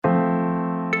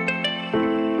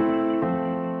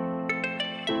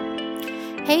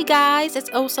Hey guys, it's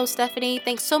Also Stephanie.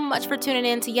 Thanks so much for tuning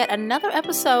in to yet another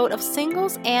episode of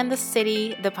Singles and the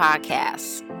City, the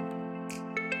podcast.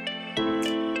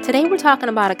 Today we're talking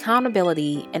about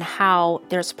accountability and how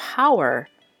there's power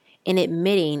in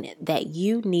admitting that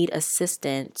you need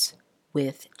assistance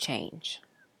with change.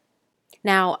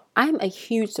 Now, I'm a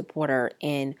huge supporter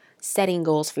in setting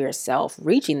goals for yourself,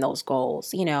 reaching those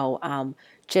goals,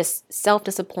 just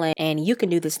self-discipline, and you can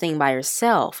do this thing by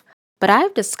yourself. But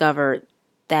I've discovered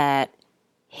that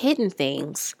hidden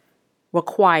things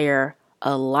require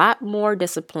a lot more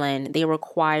discipline. They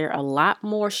require a lot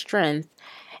more strength.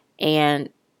 And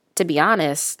to be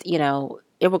honest, it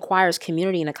requires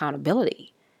community and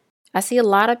accountability. I see a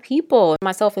lot of people,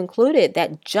 myself included,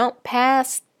 that jump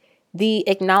past the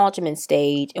acknowledgement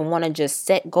stage and want to just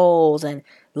set goals and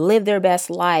live their best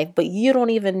life, but you don't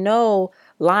even know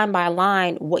line by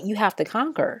line what you have to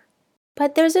conquer.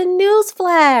 But there's a news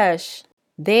flash.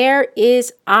 There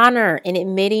is honor in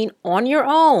admitting on your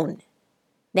own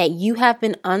that you have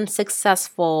been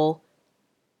unsuccessful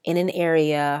in an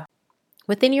area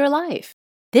within your life.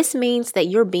 This means that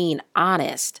you're being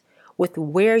honest with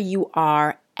where you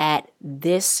are at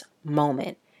this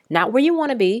moment. Not where you want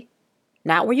to be,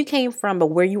 not where you came from, but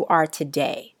where you are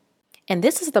today. And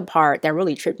this is the part that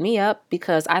really tripped me up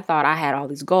because I thought I had all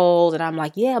these goals and I'm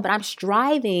like, yeah, but I'm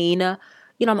striving.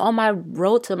 I'm on my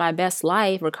road to my best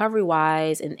life, recovery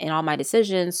wise, and all my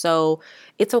decisions. So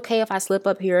it's okay if I slip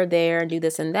up here or there and do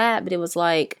this and that. But it was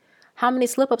like, how many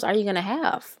slip ups are you going to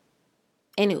have?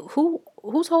 And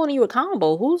who's holding you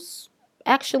accountable? Who's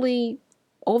actually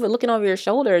looking over your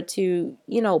shoulder to,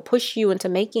 push you into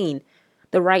making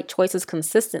the right choices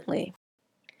consistently?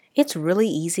 It's really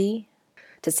easy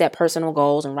to set personal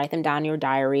goals and write them down in your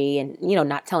diary and,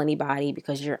 not tell anybody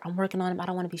because I'm working on them. I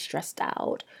don't want to be stressed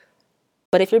out.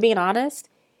 But if you're being honest,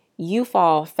 you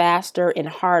fall faster and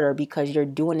harder because you're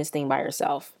doing this thing by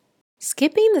yourself.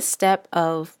 Skipping the step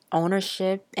of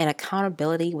ownership and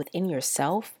accountability within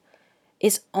yourself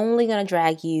is only going to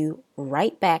drag you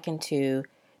right back into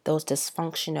those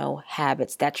dysfunctional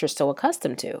habits that you're so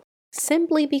accustomed to,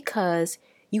 simply because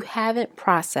you haven't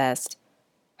processed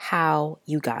how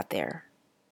you got there.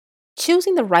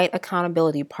 Choosing the right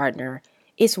accountability partner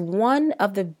is one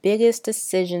of the biggest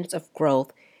decisions of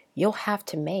growth you'll have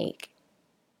to make.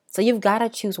 So you've got to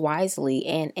choose wisely.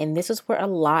 And this is where a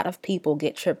lot of people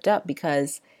get tripped up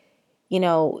because, you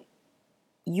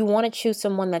want to choose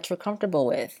someone that you're comfortable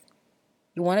with.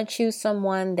 You want to choose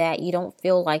someone that you don't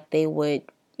feel like they would,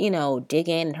 dig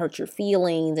in and hurt your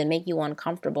feelings and make you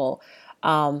uncomfortable.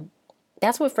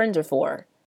 That's what friends are for.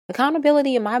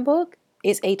 Accountability in my book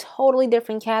is a totally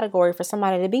different category for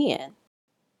somebody to be in.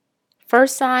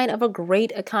 First sign of a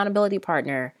great accountability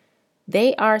partner,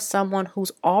 they are someone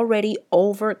who's already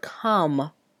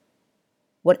overcome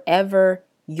whatever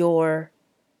you're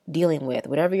dealing with,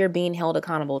 whatever you're being held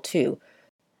accountable to.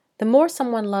 The more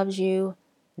someone loves you,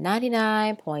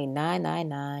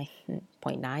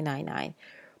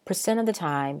 99.999% of the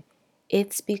time,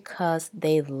 it's because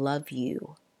they love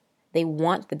you. They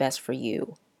want the best for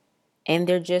you. And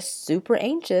they're just super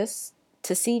anxious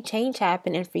to see change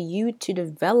happen and for you to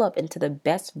develop into the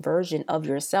best version of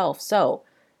yourself. So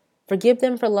forgive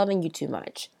them for loving you too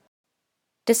much.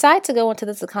 Decide to go into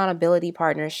this accountability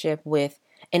partnership with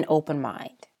an open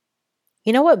mind.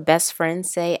 You know what best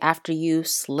friends say after you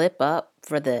slip up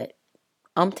for the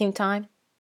umpteenth time?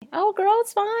 Oh, girl,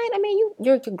 it's fine. I mean,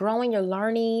 you're growing, you're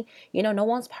learning. No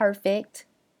one's perfect.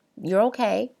 You're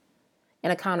okay.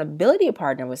 An accountability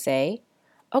partner would say,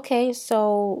 okay,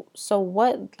 so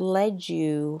what led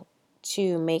you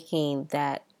to making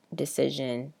that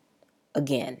decision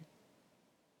again?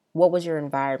 What was your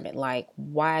environment like?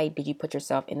 Why did you put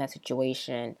yourself in that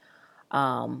situation?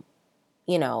 Um,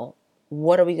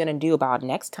 what are we going to do about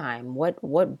next time?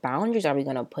 What boundaries are we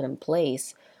going to put in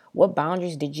place? What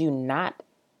boundaries did you not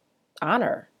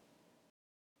honor?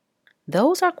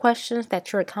 Those are questions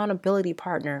that your accountability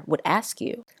partner would ask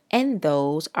you. And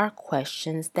those are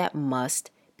questions that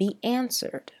must be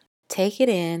answered. Take it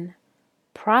in,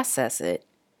 process it,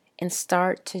 and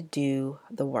start to do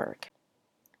the work.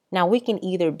 Now, we can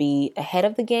either be ahead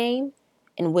of the game,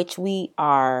 in which we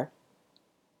are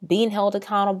being held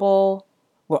accountable,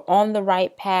 we're on the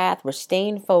right path, we're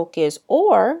staying focused,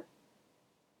 or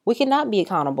we cannot be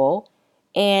accountable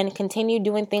and continue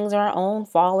doing things on our own,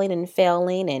 falling and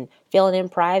failing in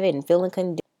private and feeling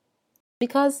condemned,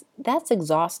 because that's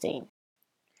exhausting.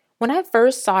 When I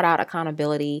first sought out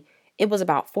accountability, it was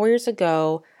about 4 years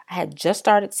ago. I had just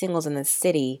started Singles in the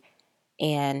City.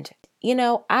 And,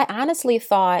 I honestly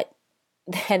thought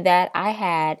that I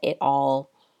had it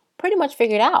all pretty much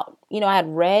figured out. I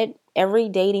had read every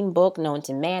dating book known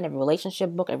to man, every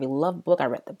relationship book, every love book. I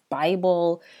read the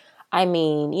Bible. I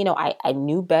mean, I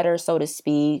knew better, so to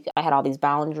speak. I had all these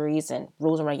boundaries and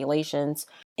rules and regulations.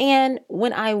 And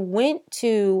when I went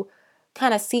to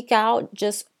kind of seek out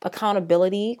just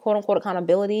accountability, quote unquote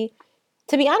accountability,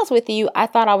 to be honest with you, I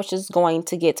thought I was just going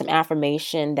to get some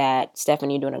affirmation that,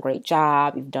 Stephanie, you're doing a great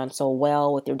job. You've done so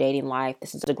well with your dating life.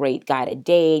 This is a great guy to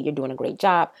date. You're doing a great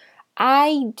job.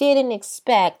 I didn't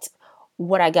expect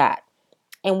what I got.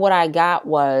 And what I got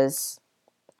was,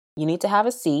 you need to have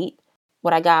a seat.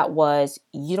 What I got was,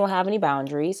 you don't have any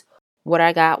boundaries. What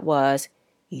I got was,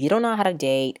 you don't know how to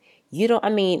date.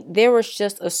 There was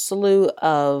just a slew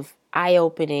of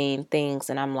eye-opening things.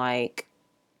 And I'm like,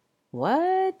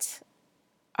 what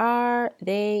are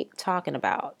they talking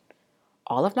about?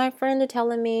 All of my friends are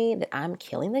telling me that I'm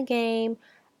killing the game.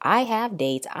 I have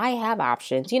dates. I have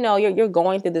options. You're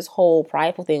going through this whole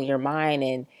prideful thing in your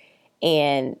mind.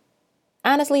 And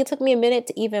honestly, it took me a minute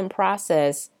to even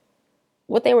process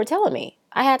what they were telling me.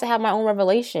 I had to have my own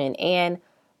revelation. And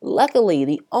luckily,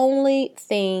 the only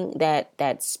thing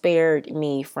that spared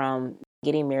me from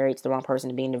getting married to the wrong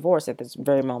person and being divorced at this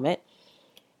very moment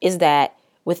is that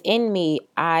within me,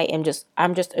 I'm just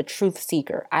a truth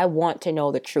seeker. I want to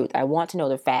know the truth. I want to know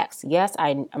the facts. Yes,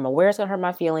 I'm aware it's gonna hurt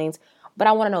my feelings, but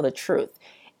I want to know the truth.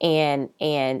 And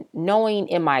knowing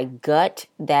in my gut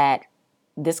that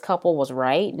this couple was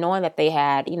right, knowing that they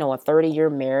had, a 30-year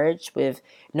marriage with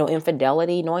no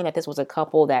infidelity, knowing that this was a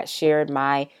couple that shared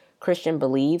my Christian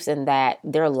beliefs and that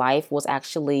their life was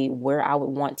actually where I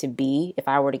would want to be if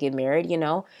I were to get married,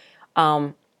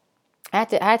 I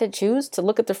had to choose to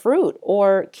look at the fruit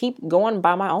or keep going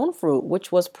by my own fruit,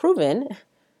 which was proven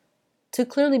to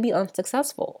clearly be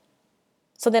unsuccessful.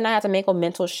 So then I had to make a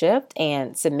mental shift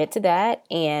and submit to that.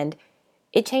 And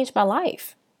it changed my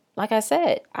life. Like I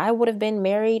said, I would have been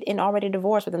married and already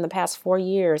divorced within the past 4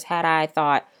 years had I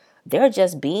thought they're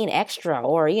just being extra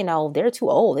or, they're too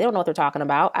old. They don't know what they're talking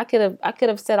about. I could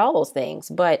have said all those things.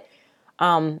 But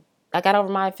I got over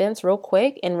my offense real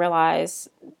quick and realized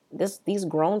these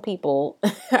grown people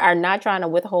are not trying to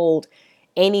withhold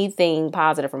anything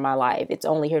positive from my life. It's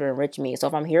only here to enrich me. So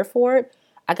if I'm here for it,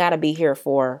 I got to be here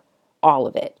for all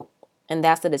of it. And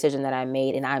that's the decision that I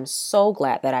made. And I'm so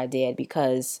glad that I did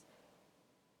because,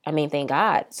 thank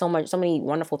God, so many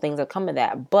wonderful things have come of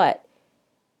that. But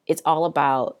it's all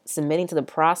about submitting to the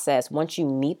process. Once you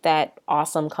meet that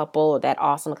awesome couple or that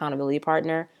awesome accountability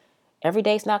partner, every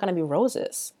day it's not going to be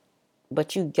roses.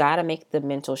 But you got to make the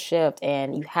mental shift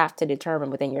and you have to determine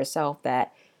within yourself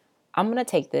that I'm going to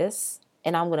take this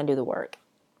and I'm going to do the work.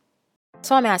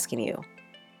 So I'm asking you,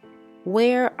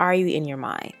 where are you in your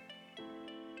mind?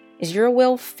 Is your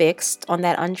will fixed on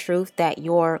that untruth that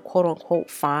you're quote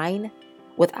unquote fine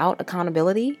without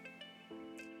accountability?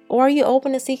 Or are you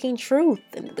open to seeking truth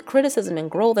and the criticism and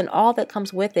growth and all that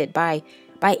comes with it by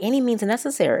any means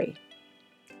necessary?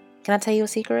 Can I tell you a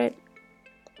secret?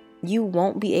 You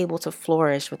won't be able to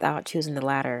flourish without choosing the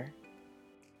latter.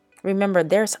 Remember,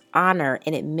 there's honor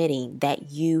in admitting that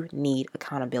you need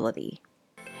accountability.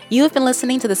 You have been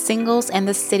listening to the Singles and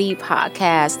the City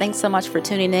podcast. Thanks so much for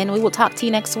tuning in. We will talk to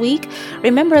you next week.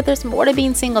 Remember, there's more to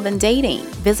being single than dating.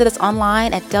 Visit us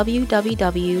online at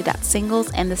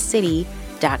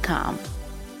www.singlesandthecity.com.